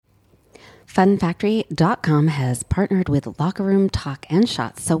Funfactory.com has partnered with Locker Room Talk and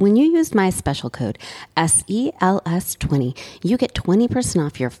Shots. So when you use my special code SELS20, you get 20%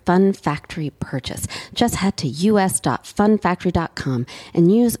 off your Fun Factory purchase. Just head to us.funfactory.com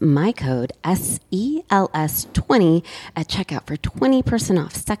and use my code SELS20 at checkout for 20%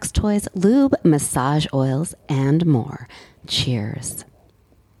 off sex toys, lube, massage oils, and more. Cheers.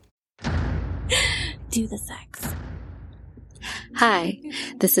 Do the sex. Hi,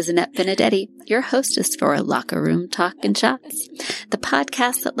 this is Annette Benedetti, your hostess for Locker Room Talk and Shots, the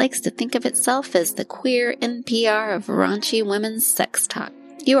podcast that likes to think of itself as the queer NPR of raunchy women's sex talk.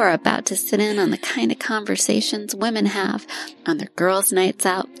 You are about to sit in on the kind of conversations women have on their girls' nights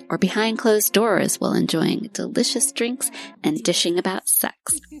out or behind closed doors while enjoying delicious drinks and dishing about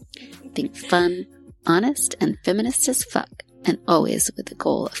sex. Think fun, honest, and feminist as fuck, and always with the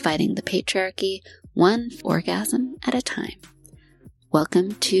goal of fighting the patriarchy one orgasm at a time.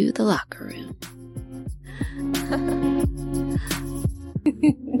 Welcome to the locker room.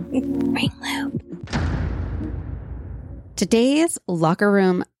 Ring loop. Today's Locker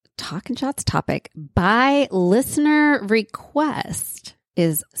Room Talk and Shots topic by listener request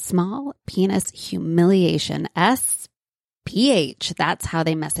is small penis humiliation, SPH. That's how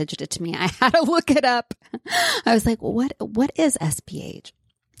they messaged it to me. I had to look it up. I was like, what is SPH?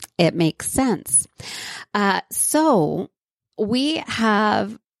 It makes sense. So we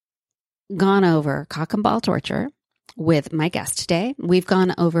have gone over cock and ball torture with my guest today. We've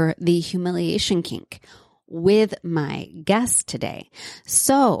gone over the humiliation kink with my guest today.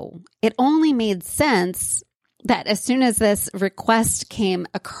 So it only made sense that as soon as this request came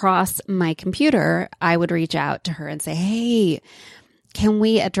across my computer, I would reach out to her and say, hey, can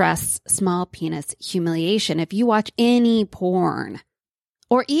we address small penis humiliation? If you watch any porn,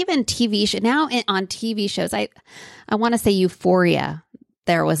 or even TV show now on TV shows, I want to say Euphoria.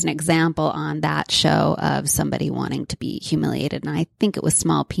 There was an example on that show of somebody wanting to be humiliated, and I think it was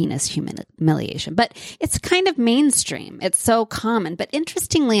small penis humiliation. But it's kind of mainstream. It's so common. But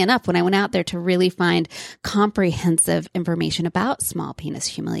interestingly enough, when I went out there to really find comprehensive information about small penis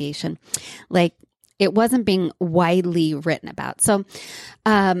humiliation, like it wasn't being widely written about. So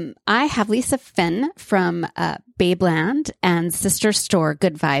I have Lisa Finn from Babeland and sister store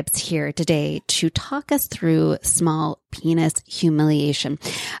Good Vibes here today to talk us through small penis humiliation.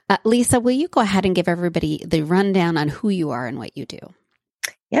 Lisa, will you go ahead and give everybody the rundown on who you are and what you do?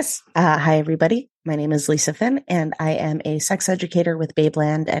 Yes. Hi, everybody. My name is Lisa Finn, and I am a sex educator with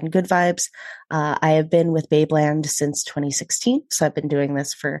Babeland and Good Vibes. I have been with Babeland since 2016, so I've been doing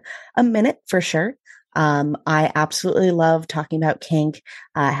this for a minute for sure. I absolutely love talking about kink,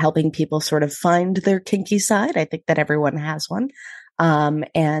 helping people sort of find their kinky side. I think that everyone has one.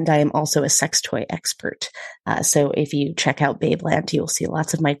 And I am also a sex toy expert. So if you check out Babeland, you'll see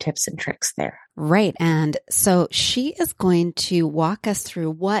lots of my tips and tricks there. Right. And so she is going to walk us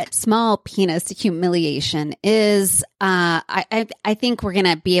through what small penis humiliation is. I think we're going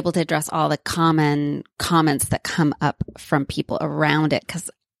to be able to address all the common comments that come up from people around it, because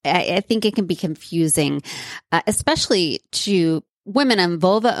I think it can be confusing, especially to women and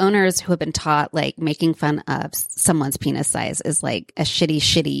vulva owners who have been taught like making fun of someone's penis size is like a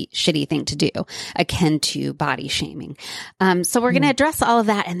shitty thing to do, akin to body shaming. So we're going to address all of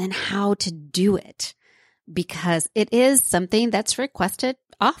that and then how to do it, because it is something that's requested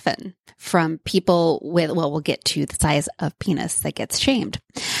often from people with, well, we'll get to the size of penis that gets shamed.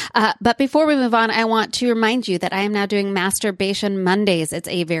 But before we move on, I want to remind you that I am now doing Masturbation Mondays. It's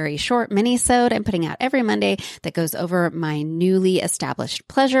a very short mini-sode I'm putting out every Monday that goes over my newly established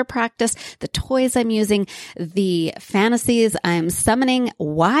pleasure practice, the toys I'm using, the fantasies I'm summoning,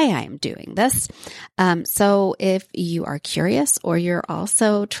 why I'm doing this. So if you are curious or you're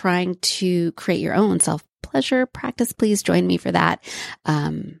also trying to create your own self-pleasure practice, please join me for that.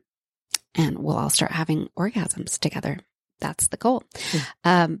 And we'll all start having orgasms together. That's the goal.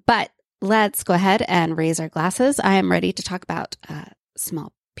 But let's go ahead and raise our glasses. I am ready to talk about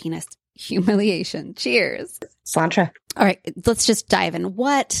small penis humiliation. Cheers. Slantra. All right, let's just dive in.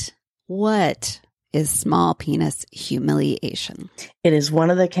 What is small penis humiliation? It is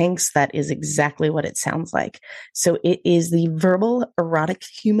one of the kinks that is exactly what it sounds like. So it is the verbal erotic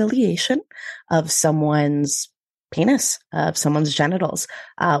humiliation of someone's penis, of someone's genitals,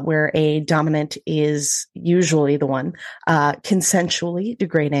 where a dominant is usually the one consensually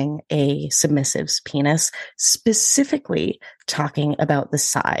degrading a submissive's penis, specifically talking about the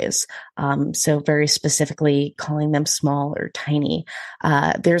size. So very specifically calling them small or tiny.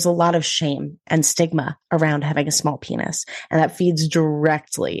 There's a lot of shame and stigma around having a small penis, and that feeds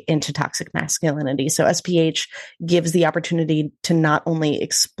directly into toxic masculinity. So SPH gives the opportunity to not only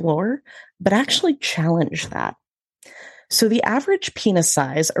explore, but actually challenge that. So the average penis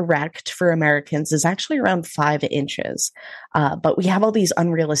size erect for Americans is actually around 5 inches. But we have all these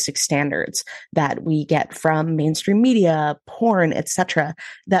unrealistic standards that we get from mainstream media, porn, etc.,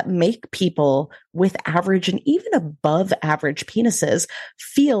 that make people with average and even above average penises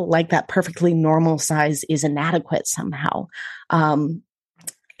feel like that perfectly normal size is inadequate somehow.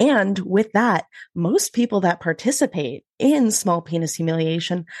 And with that, most people that participate in small penis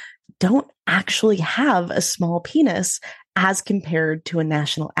humiliation don't actually have a small penis as compared to a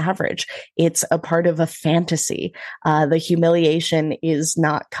national average. It's a part of a fantasy. The humiliation is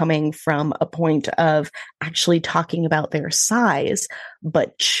not coming from a point of actually talking about their size,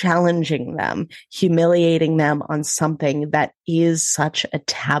 but challenging them, humiliating them on something that is such a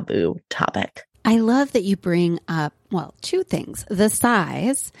taboo topic. I love that you bring up, well, 2 things, the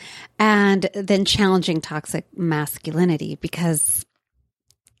size and then challenging toxic masculinity, because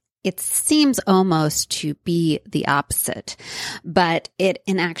it seems almost to be the opposite, but it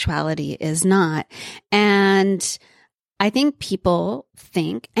in actuality is not. And I think people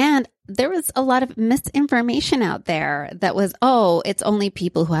think, and there was a lot of misinformation out there that was, oh, it's only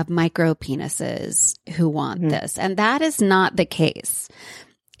people who have micro penises who want this. And that is not the case.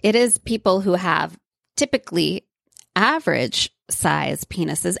 It is people who have typically average size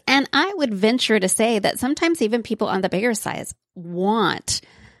penises. And I would venture to say that sometimes even people on the bigger size want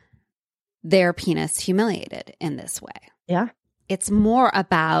their penis humiliated in this way. Yeah. It's more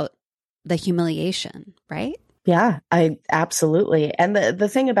about the humiliation, right? Yeah, I absolutely. And the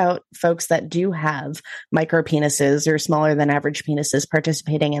thing about folks that do have micro penises or smaller than average penises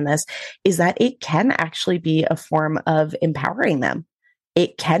participating in this is that it can actually be a form of empowering them.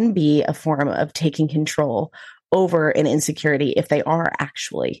 It can be a form of taking control over an insecurity if they are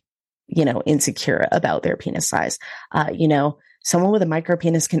actually, insecure about their penis size. Someone with a micro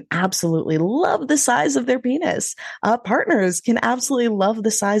penis can absolutely love the size of their penis. Partners can absolutely love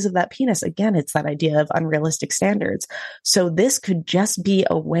the size of that penis. Again, it's that idea of unrealistic standards. So this could just be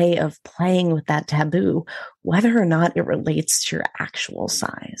a way of playing with that taboo, whether or not it relates to your actual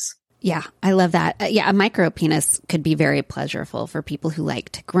size. Yeah, I love that. A micro penis could be very pleasurable for people who like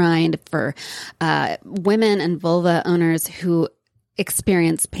to grind, for women and vulva owners who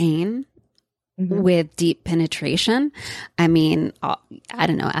experience pain with deep penetration. I mean, I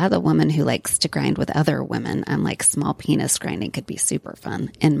don't know, as a woman who likes to grind with other women, I'm like, small penis grinding could be super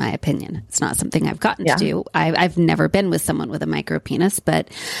fun, in my opinion. It's not something I've gotten to do. I've never been with someone with a micro penis, but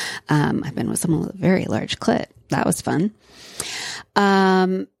I've been with someone with a very large clit. That was fun.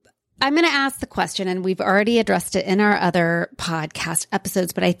 I'm going to ask the question, and we've already addressed it in our other podcast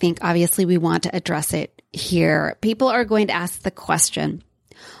episodes, but I think obviously we want to address it here. People are going to ask the question,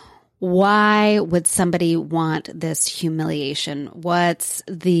 why would somebody want this humiliation? Do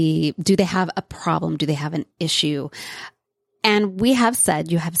they have a problem? Do they have an issue? And you have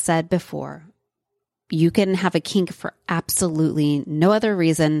said before, you can have a kink for absolutely no other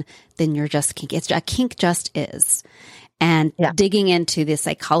reason than you're just kinky. A kink just is. And digging into the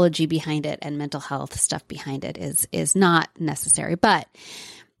psychology behind it and mental health stuff behind it is not necessary. But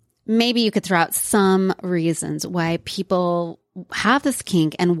maybe you could throw out some reasons why people have this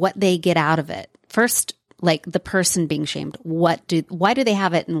kink and what they get out of it. First, like the person being shamed. Why do they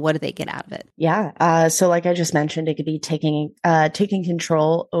have it and what do they get out of it? Yeah. So like I just mentioned, it could be taking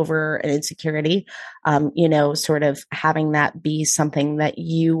control over an insecurity, sort of having that be something that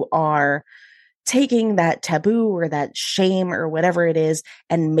you are taking that taboo or that shame or whatever it is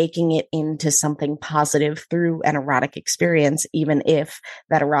and making it into something positive through an erotic experience, even if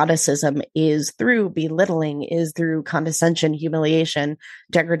that eroticism is through belittling, is through condescension, humiliation,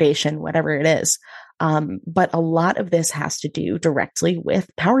 degradation, whatever it is. But a lot of this has to do directly with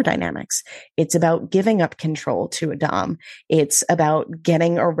power dynamics. It's about giving up control to a dom. It's about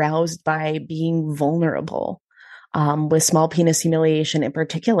getting aroused by being vulnerable. With small penis humiliation in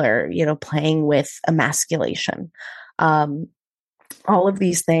particular, playing with emasculation. All of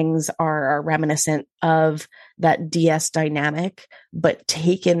these things are reminiscent of that DS dynamic, but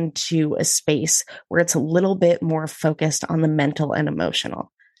taken to a space where it's a little bit more focused on the mental and emotional.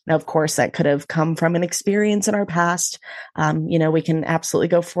 Now, of course, that could have come from an experience in our past. We can absolutely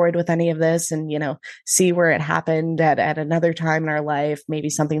go forward with any of this and, see where it happened at another time in our life, maybe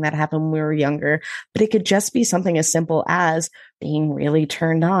something that happened when we were younger, but it could just be something as simple as being really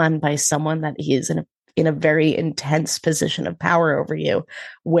turned on by someone that is in a very intense position of power over you,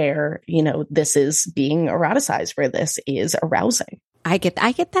 where, this is being eroticized, where this is arousing. I get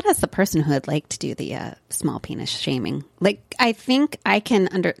that as the person who would like to do the small penis shaming. Like, I think I can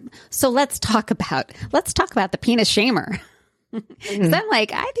so let's talk about the penis shamer. Mm-hmm. I'm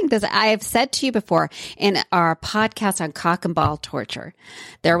like, I think this, I've said to you before in our podcast on cock and ball torture,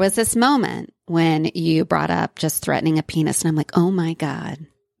 there was this moment when you brought up just threatening a penis. And I'm like, oh my God,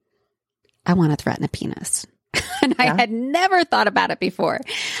 I want to threaten a penis. And I had never thought about it before.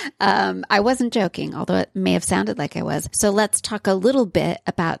 I wasn't joking, although it may have sounded like I was. So let's talk a little bit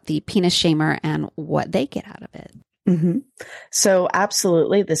about the penis shamer and what they get out of it. Mm-hmm. So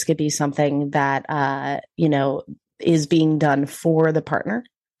absolutely, this could be something that, is being done for the partner,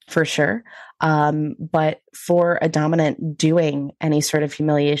 for sure. But for a dominant doing any sort of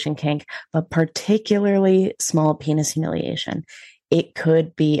humiliation kink, but particularly small penis humiliation, it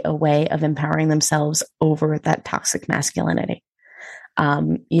could be a way of empowering themselves over that toxic masculinity.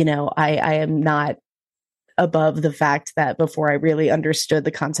 I am not above the fact that before I really understood the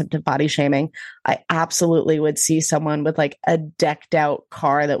concept of body shaming, I absolutely would see someone with like a decked out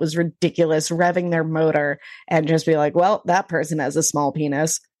car that was ridiculous, revving their motor, and just be like, well, that person has a small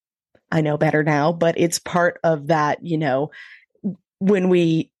penis. I know better now, but it's part of that, when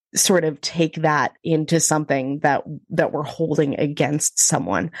we sort of take that into something that we're holding against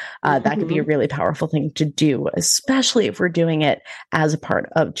someone, that could be a really powerful thing to do, especially if we're doing it as a part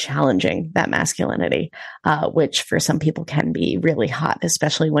of challenging that masculinity, which for some people can be really hot,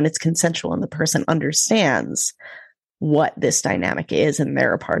 especially when it's consensual and the person understands what this dynamic is and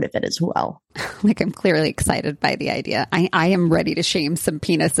they're a part of it as well. Like, I'm clearly excited by the idea. I am ready to shame some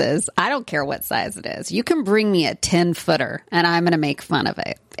penises. I don't care what size it is. You can bring me a 10-footer and I'm going to make fun of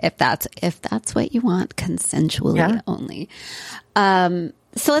it. If that's what you want, consensually only. So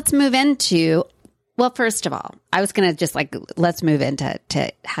let's move into, well, first of all, I was going to just let's move into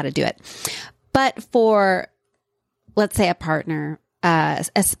how to do it. But for, let's say, a partner,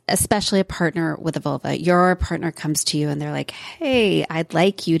 especially a partner with a vulva, your partner comes to you and they're like, hey, I'd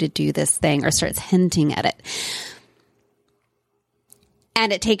like you to do this thing, or starts hinting at it.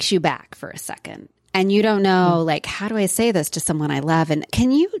 And it takes you back for a second. And you don't know, how do I say this to someone I love? And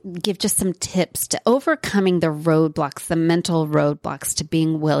can you give just some tips to overcoming the roadblocks, the mental roadblocks to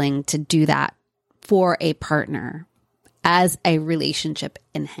being willing to do that for a partner as a relationship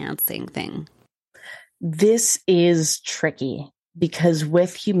enhancing thing? This is tricky because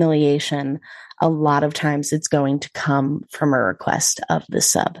with humiliation, a lot of times it's going to come from a request of the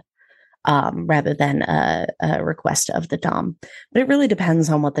sub. Rather than a request of the dom. But it really depends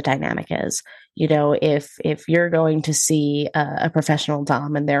on what the dynamic is. If you're going to see a professional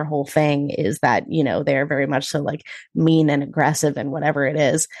dom and their whole thing is that, they're very much so like mean and aggressive and whatever it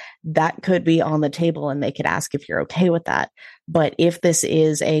is, that could be on the table and they could ask if you're okay with that. But if this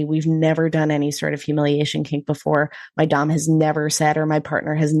is we've never done any sort of humiliation kink before, my dom has never said, or my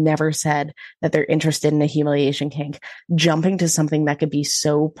partner has never said that they're interested in a humiliation kink, jumping to something that could be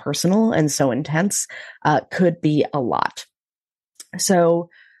so personal and so intense could be a lot. So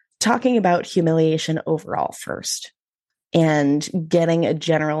talking about humiliation overall first and getting a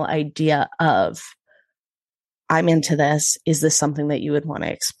general idea of, I'm into this. Is this something that you would want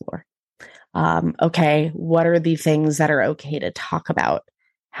to explore? Okay, what are the things that are okay to talk about?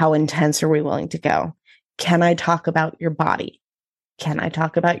 How intense are we willing to go? Can I talk about your body? Can I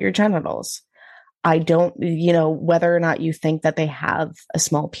talk about your genitals? I don't, whether or not you think that they have a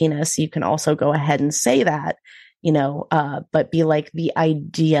small penis, you can also go ahead and say that, but be like, the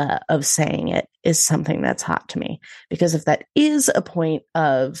idea of saying it is something that's hot to me. Because if that is a point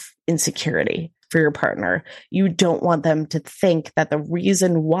of insecurity for your partner, you don't want them to think that the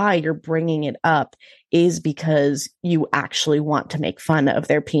reason why you're bringing it up is because you actually want to make fun of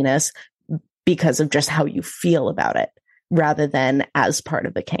their penis because of just how you feel about it, rather than as part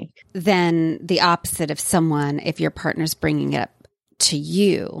of the kink. Then the opposite of if your partner's bringing it up to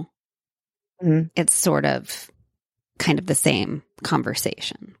you, it's sort of kind of the same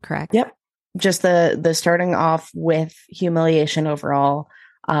conversation, correct? Yep. Just the starting off with humiliation overall,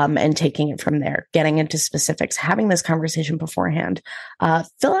 and taking it from there, getting into specifics, having this conversation beforehand.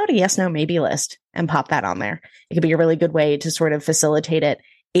 Fill out a yes, no, maybe list and pop that on there. It could be a really good way to sort of facilitate it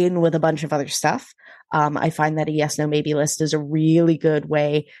in with a bunch of other stuff. I find that a yes, no, maybe list is a really good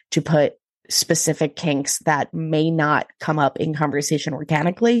way to put specific kinks that may not come up in conversation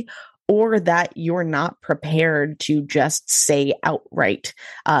organically, or that you're not prepared to just say outright.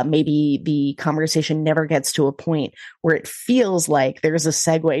 Maybe the conversation never gets to a point where it feels like there's a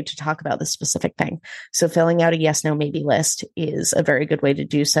segue to talk about the specific thing. So filling out a yes, no, maybe list is a very good way to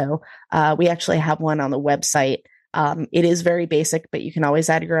do so. We actually have one on the website. It is very basic, but you can always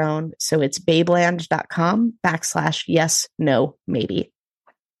add your own. So it's babeland.com/yes, no, maybe.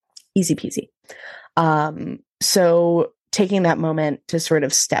 Easy peasy. So taking that moment to sort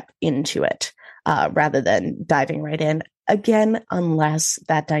of step into it, rather than diving right in. Again, unless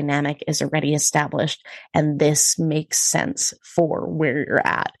that dynamic is already established and this makes sense for where you're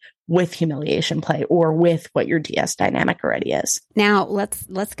at with humiliation play or with what your DS dynamic already is. Now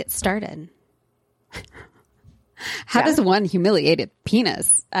let's get started. How does one humiliate a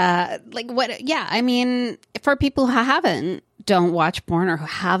penis? What? Yeah, I mean, for people who don't watch porn or who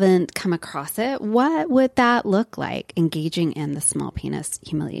haven't come across it, what would that look like, engaging in the small penis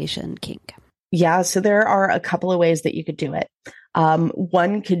humiliation kink? Yeah, so there are a couple of ways that you could do it.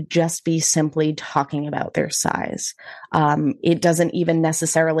 One could just be simply talking about their size. It doesn't even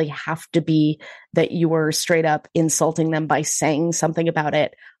necessarily have to be that you are straight up insulting them by saying something about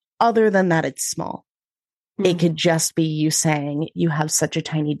it, other than that it's small. It could just be you saying, you have such a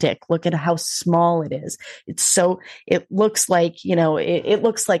tiny dick. Look at how small it is. It looks like, it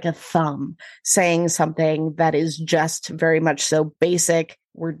looks like a thumb, saying something that is just very much so basic.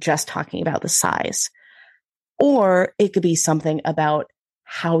 We're just talking about the size. Or it could be something about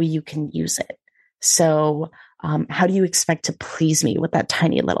how you can use it. So, how do you expect to please me with that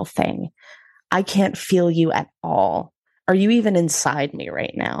tiny little thing? I can't feel you at all. Are you even inside me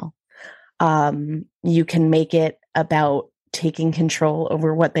right now? You can make it about taking control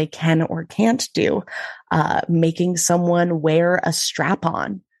over what they can or can't do, making someone wear a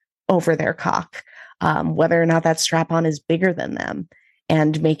strap-on over their cock, whether or not that strap-on is bigger than them,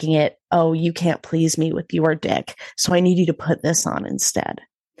 and making it, oh, you can't please me with your dick, so I need you to put this on instead.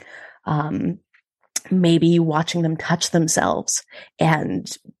 Maybe watching them touch themselves and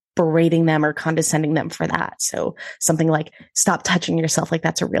berating them or condescending them for that. So something like, stop touching yourself like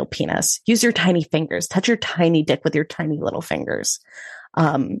that's a real penis. Use your tiny fingers. Touch your tiny dick with your tiny little fingers.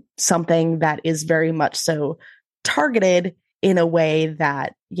 Something that is very much so targeted in a way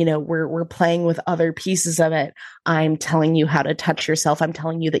that, we're playing with other pieces of it. I'm telling you how to touch yourself. I'm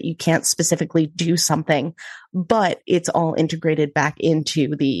telling you that you can't specifically do something, but it's all integrated back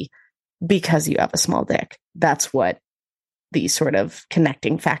into because you have a small dick. That's what the sort of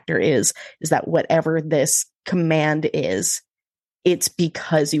connecting factor is that whatever this command is, it's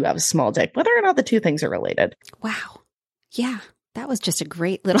because you have a small dick, whether or not the two things are related. Wow. Yeah. That was just a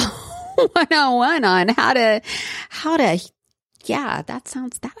great little 101 on how to, yeah, that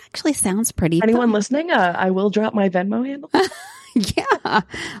actually sounds pretty Anyone fun. Listening, I will drop my Venmo handle. Yeah.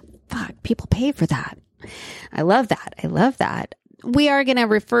 Fuck, people pay for that. I love that. We are going to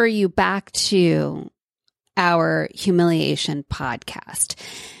refer you back to our humiliation podcast.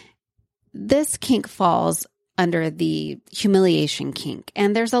 This kink falls under the humiliation kink,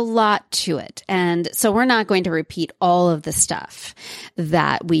 and there's a lot to it. And so we're not going to repeat all of the stuff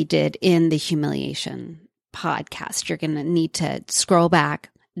that we did in the humiliation podcast. You're going to need to scroll back,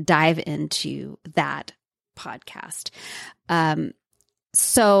 dive into that podcast.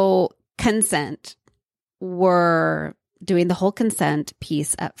 So consent, we're doing the whole consent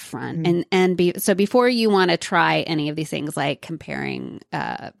piece up front. So before you want to try any of these things, like comparing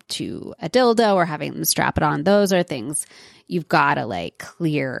to a dildo or having them strap it on, those are things you've got to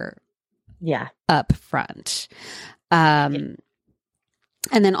clear up front.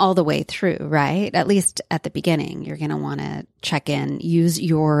 And then all the way through, right? At least at the beginning, you're going to want to check in, use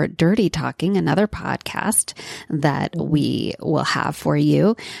your Dirty Talking, another podcast that we will have for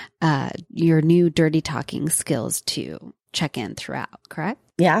you, your new Dirty Talking skills to check in throughout, correct?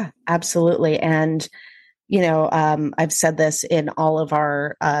 Yeah, absolutely. And, I've said this in all of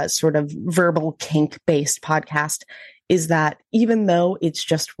our sort of verbal kink-based podcast, is that even though it's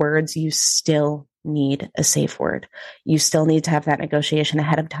just words, you still need a safe word. You still need to have that negotiation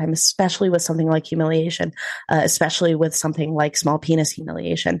ahead of time, especially with something like humiliation, especially with something like small penis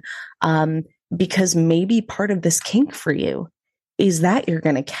humiliation, because maybe part of this kink for you is that you're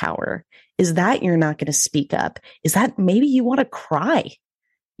going to cower, is that you're not going to speak up, is that maybe you want to cry.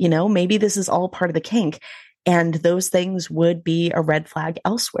 Maybe this is all part of the kink, and those things would be a red flag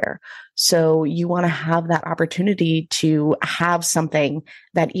elsewhere. So you want to have that opportunity to have something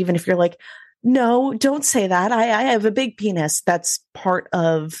that, even if you're like, no, don't say that, I have a big penis, that's part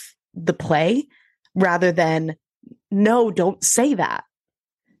of the play, rather than, no, don't say that.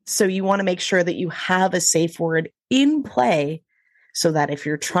 So you want to make sure that you have a safe word in play so that if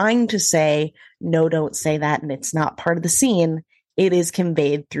you're trying to say, no, don't say that, and it's not part of the scene, it is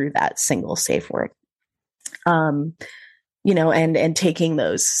conveyed through that single safe word. And taking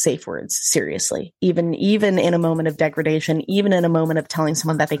those safe words seriously, even in a moment of degradation, even in a moment of telling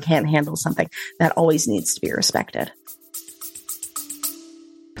someone that they can't handle something, that always needs to be respected.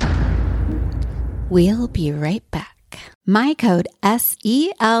 We'll be right back. My code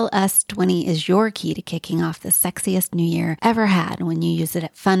SELS20 is your key to kicking off the sexiest new year ever had when you use it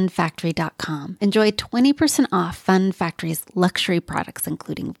at funfactory.com. Enjoy 20% off Fun Factory's luxury products,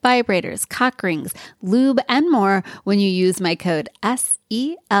 including vibrators, cock rings, lube, and more when you use my code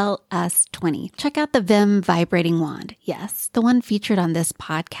SELS20. Check out the Vim vibrating wand. Yes, the one featured on this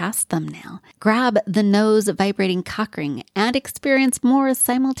podcast thumbnail. Grab the nose vibrating cock ring and experience more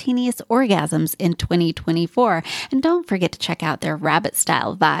simultaneous orgasms in 2024. And don't forget to check out their rabbit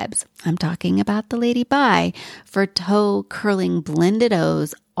style vibes. I'm talking about the Lady Bi for toe curling blended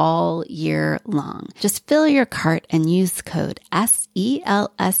O's all year long. Just fill your cart and use code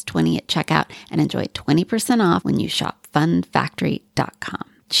SELS20 at checkout and enjoy 20% off when you shop funfactory.com.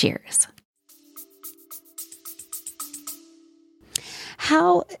 Cheers.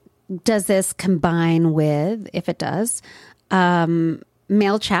 How does this combine with, if it does,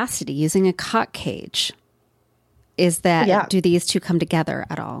 male chastity using a cock cage? Is that, do these two come together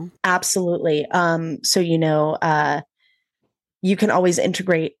at all? Absolutely. You can always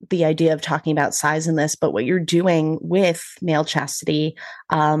integrate the idea of talking about size in this, but what you're doing with male chastity,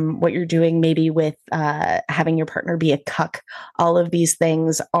 what you're doing maybe with having your partner be a cuck, all of these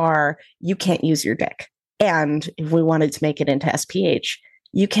things are, you can't use your dick. And if we wanted to make it into SPH,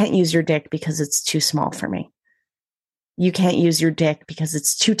 you can't use your dick because it's too small for me. You can't use your dick because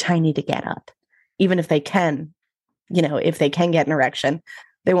it's too tiny to get up. Even if they can, if they can get an erection,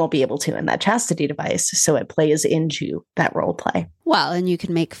 they won't be able to in that chastity device. So it plays into that role play. Well, and you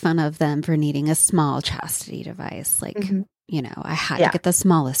can make fun of them for needing a small chastity device. Like, I had to get the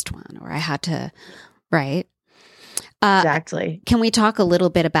smallest one, or I had to, right? Exactly. Can we talk a little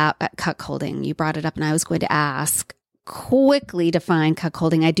bit about cuckolding? You brought it up and I was going to ask, quickly define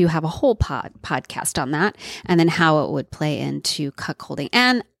cuckolding. I do have a whole podcast on that, and then how it would play into cuckolding.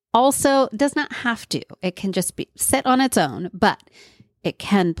 And also does not have to. It can just sit on its own, but it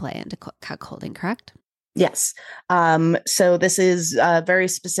can play into cuckolding, correct? Yes. So this is very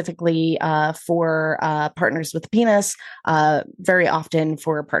specifically for partners with a penis, very often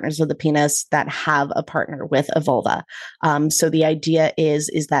for partners with a penis that have a partner with a vulva. So the idea is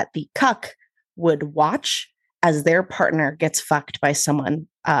that the cuck would watch as their partner gets fucked by someone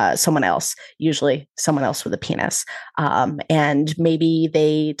else, usually someone else with a penis. And maybe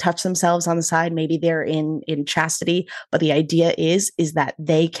they touch themselves on the side, maybe they're in chastity, but the idea is that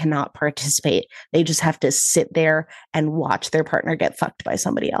they cannot participate. They just have to sit there and watch their partner get fucked by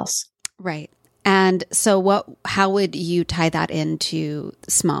somebody else. Right. And so how would you tie that into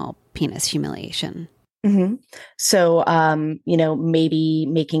small penis humiliation? Mm-hmm. So, maybe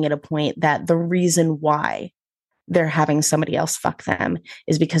making it a point that the reason why they're having somebody else fuck them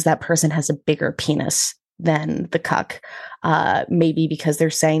is because that person has a bigger penis than the cuck. Maybe because they're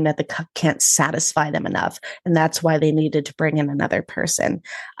saying that the cuck can't satisfy them enough, and that's why they needed to bring in another person.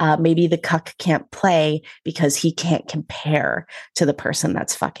 Maybe the cuck can't play because he can't compare to the person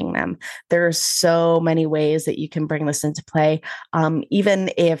that's fucking them. There are so many ways that you can bring this into play. Even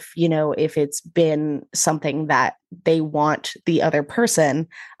if it's been something that they want the other person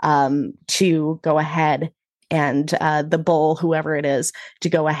to go ahead and the bull, whoever it is, to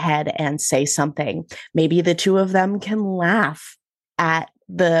go ahead and say something. Maybe the two of them can laugh at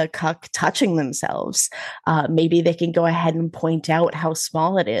the cuck touching themselves. Maybe they can go ahead and point out how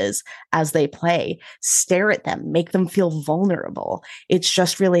small it is as they play, stare at them, make them feel vulnerable. It's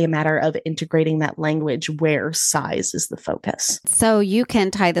just really a matter of integrating that language where size is the focus. So you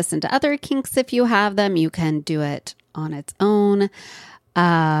can tie this into other kinks if you have them. You can do it on its own.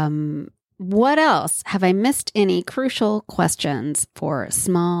 What else? Have I missed any crucial questions for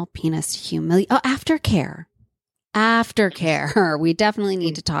small penis humiliation? Oh, aftercare. Aftercare. We definitely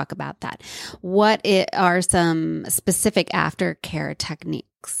need to talk about that. What are some specific aftercare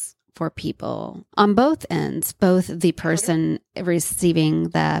techniques for people on both ends, both the person receiving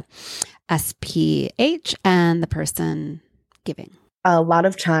the SPH and the person giving? A lot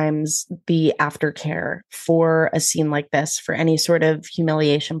of times the aftercare for a scene like this, for any sort of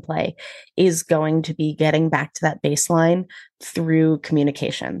humiliation play, is going to be getting back to that baseline through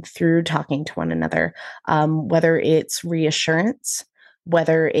communication, through talking to one another, whether it's reassurance,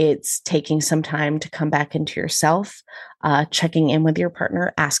 whether it's taking some time to come back into yourself, checking in with your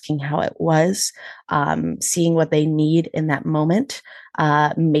partner, asking how it was, seeing what they need in that moment.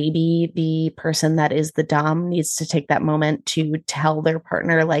 Maybe the person that is the dom needs to take that moment to tell their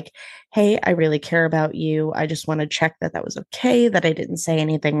partner, like, hey, I really care about you. I just want to check that that was okay, that I didn't say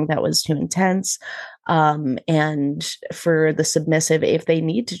anything that was too intense. And for the submissive, if they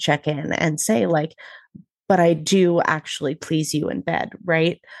need to check in and say, like, but I do actually please you in bed,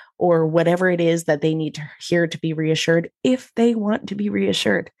 right? Or whatever it is that they need to hear to be reassured, if they want to be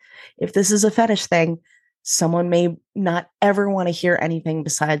reassured. If this is a fetish thing, someone may not ever want to hear anything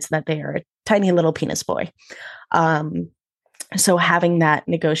besides that they are a tiny little penis boy. So having that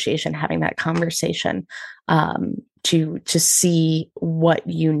negotiation, having that conversation, to see what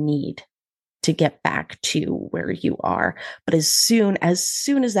you need to get back to where you are. But as soon as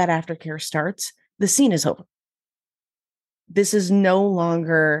that aftercare starts, the scene is over. This is no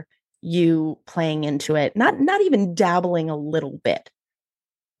longer you playing into it, not even dabbling a little bit.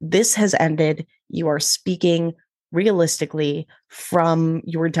 This has ended. You are speaking realistically from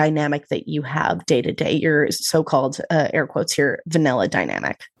your dynamic that you have day to day, your so-called, air quotes here, vanilla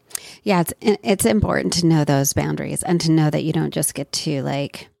dynamic. Yeah, it's important to know those boundaries and to know that you don't just get to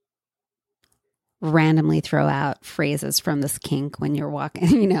like randomly throw out phrases from this kink when you're walking,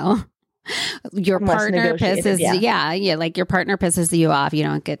 you know. Your partner pisses, like your partner pisses you off. You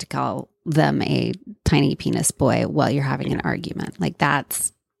don't get to call them a tiny penis boy while you're having an argument. Like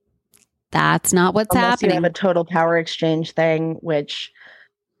that's not what's happening. You have a total power exchange thing, which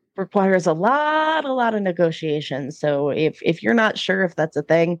requires a lot of negotiation. So if you're not sure if that's a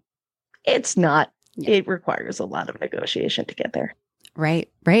thing, it's not. Yeah. It requires a lot of negotiation to get there. Right.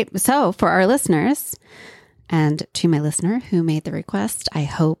 So for our listeners, and to my listener who made the request, I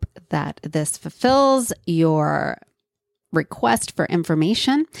hope that this fulfills your request for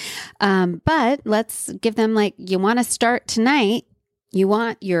information. But let's give them, like, you want to start tonight. You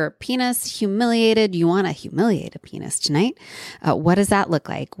want your penis humiliated. You want to humiliate a penis tonight. What does that look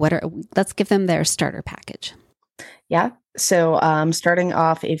like? Let's give them their starter package. Yeah. So starting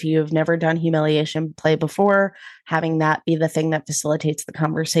off, if you've never done humiliation play before, having that be the thing that facilitates the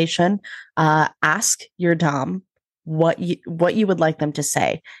conversation, ask your dom what you would like them to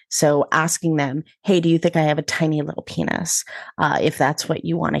say. So asking them, hey, do you think I have a tiny little penis? If that's what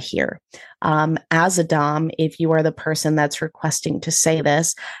you want to hear. As a dom, if you are the person that's requesting to say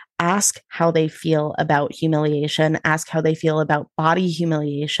this, ask how they feel about humiliation, ask how they feel about body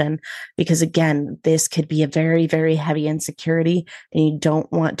humiliation, because again, this could be a very, very heavy insecurity and you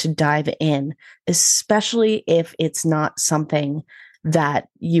don't want to dive in, especially if it's not something that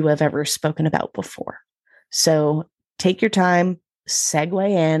you have ever spoken about before. So take your time,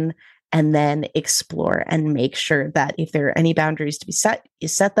 segue in, and then explore and make sure that if there are any boundaries to be set, you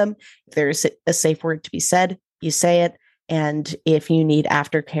set them. If there's a safe word to be said, you say it. And if you need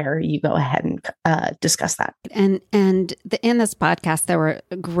aftercare, you go ahead and discuss that. And in this podcast, there were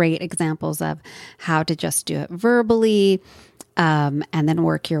great examples of how to just do it verbally, and then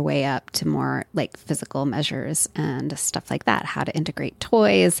work your way up to more like physical measures and stuff like that. How to integrate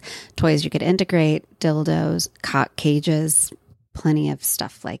toys you could integrate, dildos, cock cages, plenty of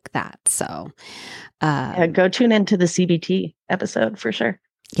stuff like that. So go tune into the CBT episode for sure.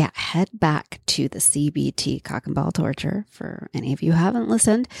 Yeah, head back to the CBT, cock and ball torture, for any of you who haven't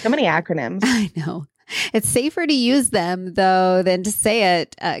listened. So many acronyms. I know. It's safer to use them, though, than to say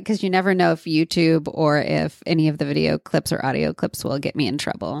it, because you never know if YouTube or if any of the video clips or audio clips will get me in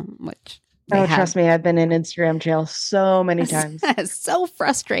trouble, which trust me, I've been in Instagram jail so many times. It's so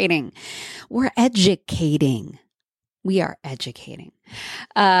frustrating. We're educating. We are educating.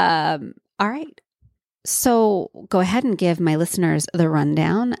 All right. So go ahead and give my listeners the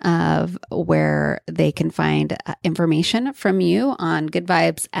rundown of where they can find information from you on Good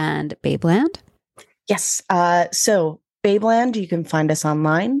Vibes and Babeland. Yes. So Babeland, you can find us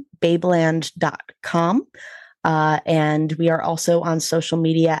online, babeland.com. And we are also on social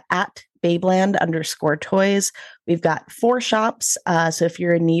media at Babeland_toys. We've got 4 shops. So if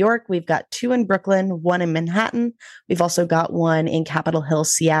you're in New York, we've got 2 in Brooklyn, 1 in Manhattan. We've also got 1 in Capitol Hill,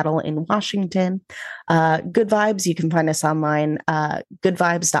 Seattle, in Washington. Good Vibes, you can find us online,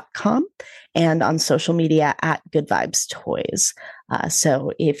 goodvibes.com, and on social media at Good Vibes Toys.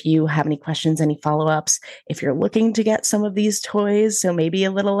 So if you have any questions, any follow-ups, if you're looking to get some of these toys, so maybe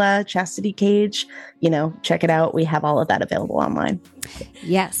a little chastity cage, check it out. We have all of that available online.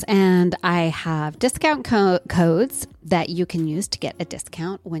 Yes, and I have discount codes that you can use to get a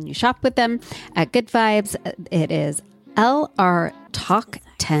discount when you shop with them at Good Vibes. It is LR Talk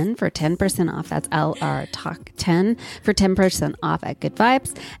 10 LR10 for 10% off. That's LR Talk 10 for 10% off at Good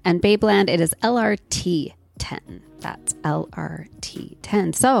Vibes. And Babeland, it is LRT 10. That's LRT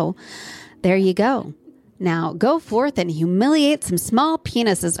 10. So there you go. Now go forth and humiliate some small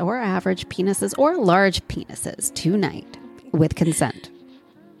penises or average penises or large penises tonight with consent.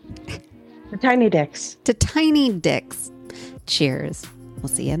 The tiny dicks. To tiny dicks. Cheers. We'll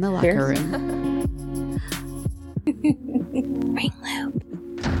see you in the locker room. Ring loop.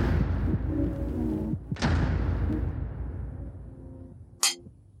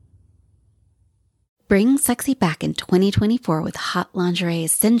 Bring sexy back in 2024 with hot lingerie,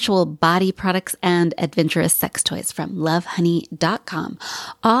 sensual body products, and adventurous sex toys from lovehoney.com.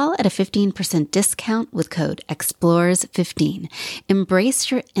 All at a 15% discount with code EXPLORES15. Embrace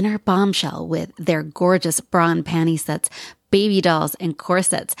your inner bombshell with their gorgeous bra and panty sets, baby dolls, and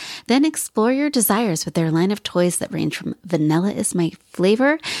corsets. Then explore your desires with their line of toys that range from vanilla is my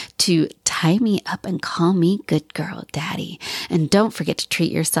flavor to tie me up and call me good girl daddy. And don't forget to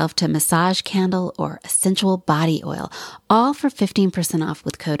treat yourself to a massage candle or a sensual body oil, all for 15% off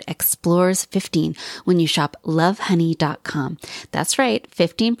with code EXPLORES15 when you shop lovehoney.com. That's right,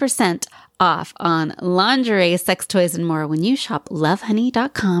 15% off on lingerie, sex toys, and more when you shop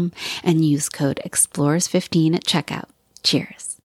lovehoney.com and use code EXPLORES15 at checkout. Cheers.